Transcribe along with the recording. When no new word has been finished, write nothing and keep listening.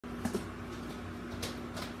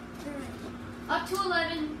Up to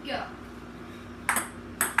 11, go.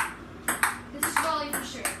 This is volley for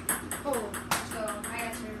sure. Oh, let's go. I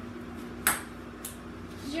got her.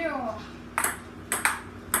 0.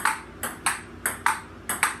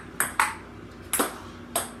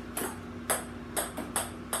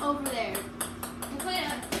 Over there. We'll play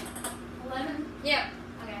at 11? Yep.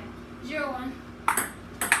 Okay. 0, 1.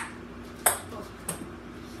 Oh.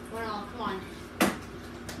 1 all. Come on.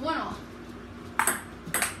 1 all.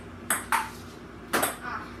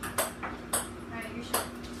 Ah. Alright, you're sure.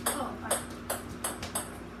 Oh, 5.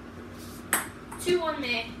 2-1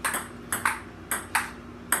 me.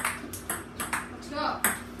 Let's go.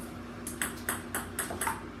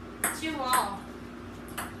 2 all.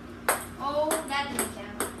 Oh, that didn't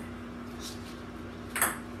count.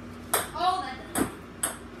 Oh, that didn't.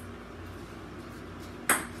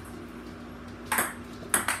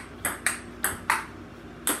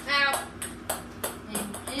 Now,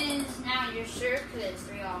 it is now you're sure because it's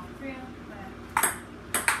 3 all. 3 all.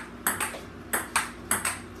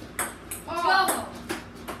 Oh.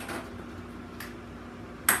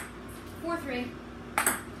 4-3.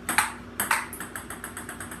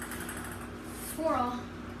 4 all.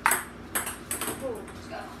 Oh. Let's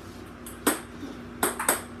go.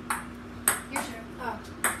 You're sure. Oh.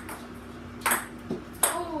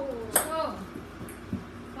 Oh, let's go.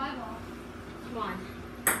 5 all. Come on.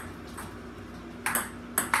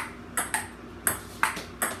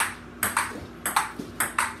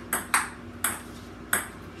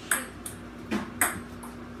 Shoot.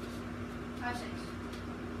 5, 6.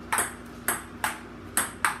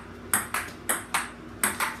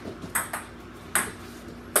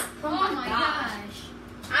 Oh my gosh.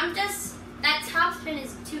 I'm just, that top spin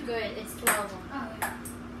is too good. It's 12. Oh, yeah.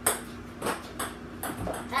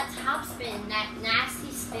 That top spin, that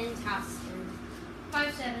nasty spin top spin.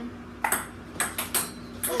 5, 7.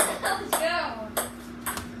 Let's go.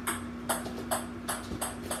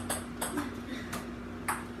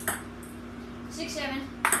 6, 7.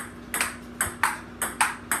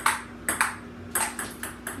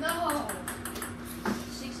 No.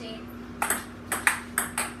 6, 8.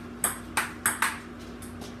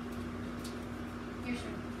 You're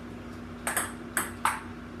sure.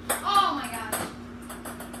 Oh my gosh.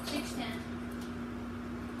 6, 10.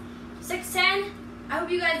 6-10. I hope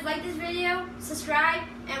you guys like this video. Subscribe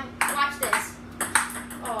and watch this.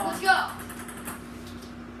 Oh. Let's go.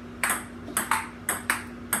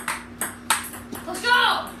 Let's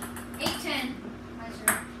go. 8, 10. Nice,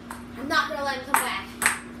 sir. I'm not gonna let him come back.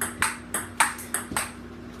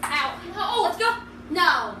 Ow. Oh. Let's go.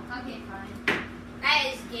 No. Okay, fine.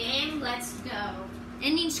 That is game. Let's go.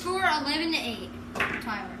 Ending score 11-8.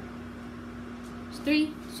 Tyler.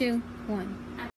 3, 2, 1.